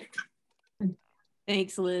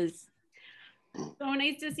 Thanks, Liz. So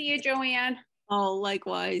nice to see you, Joanne. Oh,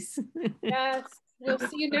 likewise. Yes, we'll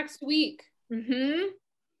see you next week. Yep,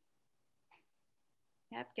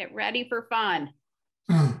 get ready for fun.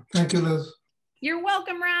 Thank you, Liz. You're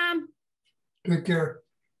welcome, Ram. Take care.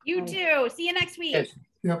 You too. See you next week. Yes.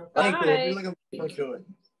 Yep. Thank you. Bye. You're looking forward to it.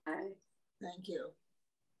 Bye. Thank you.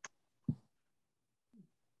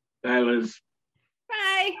 Bye, Liz.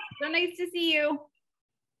 Bye. So nice to see you.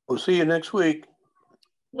 We'll see you next week.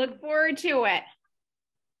 Look forward to it.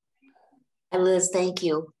 Liz, thank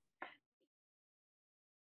you.